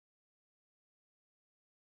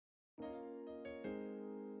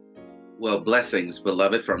Well, blessings,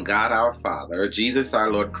 beloved, from God our Father, Jesus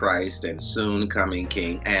our Lord Christ, and soon coming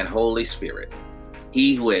King, and Holy Spirit,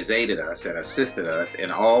 He who has aided us and assisted us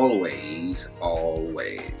in all ways,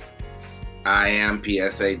 always. I am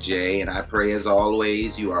PSAJ, and I pray as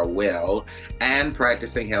always you are well and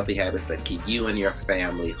practicing healthy habits that keep you and your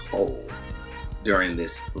family whole during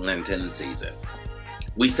this Lenten season.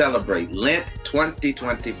 We celebrate Lent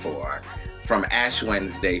 2024 from Ash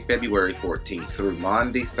Wednesday, February 14th through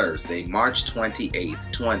Maundy Thursday, March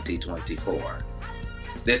 28th, 2024.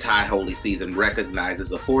 This High Holy Season recognizes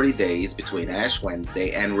the 40 days between Ash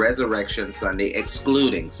Wednesday and Resurrection Sunday,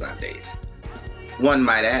 excluding Sundays. One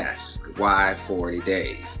might ask, why 40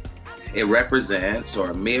 days? It represents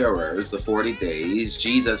or mirrors the 40 days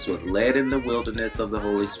Jesus was led in the wilderness of the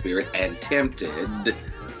Holy Spirit and tempted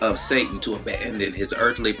of Satan to abandon his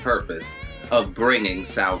earthly purpose of bringing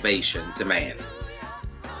salvation to man.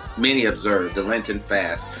 Many observe the Lenten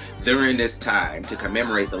fast during this time to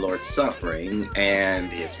commemorate the Lord's suffering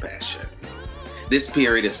and his passion. This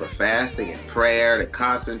period is for fasting and prayer to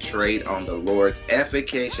concentrate on the Lord's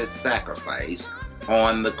efficacious sacrifice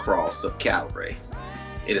on the cross of Calvary.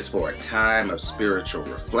 It is for a time of spiritual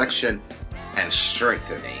reflection and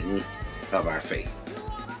strengthening of our faith.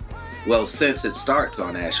 Well, since it starts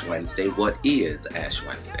on Ash Wednesday, what is Ash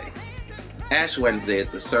Wednesday? Ash Wednesday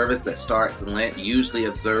is the service that starts Lent, usually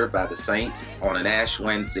observed by the saints on an Ash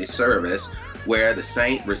Wednesday service, where the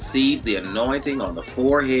saint receives the anointing on the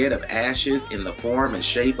forehead of ashes in the form and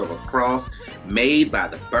shape of a cross made by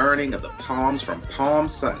the burning of the palms from Palm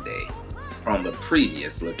Sunday on the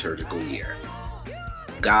previous liturgical year.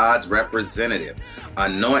 God's representative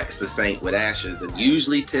anoints the saint with ashes and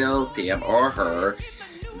usually tells him or her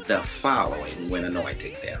the following when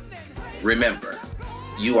anointing them. Remember,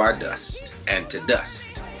 you are dust, and to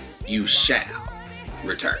dust you shall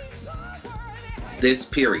return. This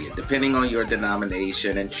period, depending on your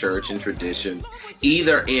denomination and church and traditions,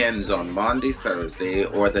 either ends on Maundy Thursday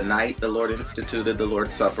or the night the Lord instituted the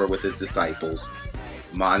Lord's Supper with his disciples,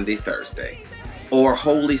 Maundy Thursday, or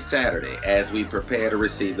Holy Saturday as we prepare to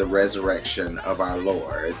receive the resurrection of our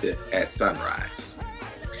Lord at sunrise.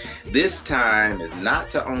 This time is not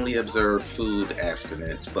to only observe food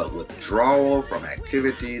abstinence, but withdrawal from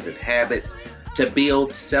activities and habits to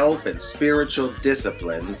build self and spiritual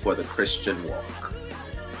discipline for the Christian walk.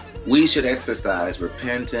 We should exercise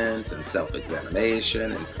repentance and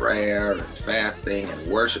self-examination and prayer and fasting and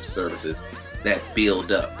worship services that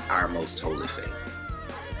build up our most holy faith.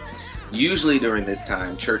 Usually during this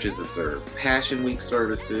time, churches observe Passion Week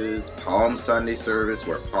services, Palm Sunday service,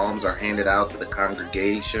 where palms are handed out to the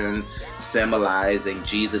congregation, symbolizing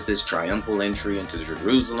Jesus' triumphal entry into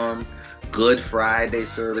Jerusalem, Good Friday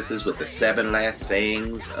services with the 7 last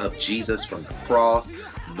sayings of Jesus from the cross,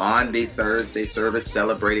 Maundy Thursday service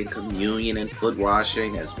celebrating communion and foot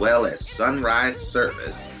washing, as well as sunrise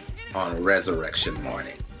service on resurrection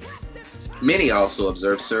morning. Many also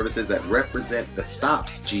observe services that represent the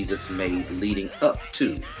stops Jesus made leading up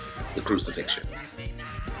to the crucifixion.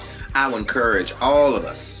 I would encourage all of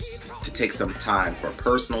us to take some time for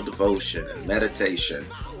personal devotion and meditation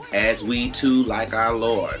as we too, like our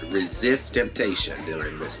Lord, resist temptation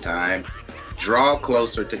during this time, draw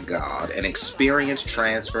closer to God, and experience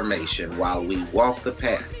transformation while we walk the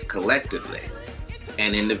path collectively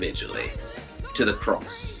and individually to the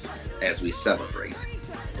cross as we celebrate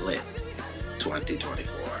Lent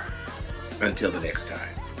 2024. Until the next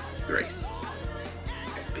time, grace.